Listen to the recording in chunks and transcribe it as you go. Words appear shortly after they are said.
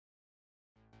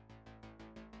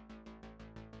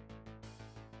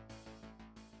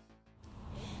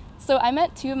So I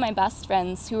met two of my best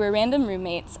friends who were random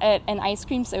roommates at an ice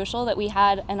cream social that we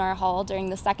had in our hall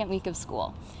during the second week of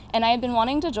school. And I had been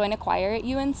wanting to join a choir at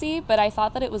UNC, but I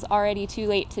thought that it was already too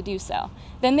late to do so.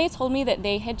 Then they told me that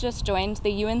they had just joined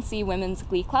the UNC Women's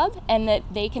Glee Club and that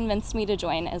they convinced me to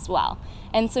join as well.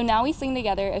 And so now we sing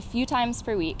together a few times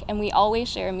per week and we always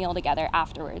share a meal together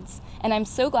afterwards. And I'm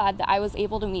so glad that I was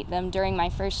able to meet them during my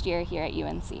first year here at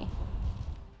UNC.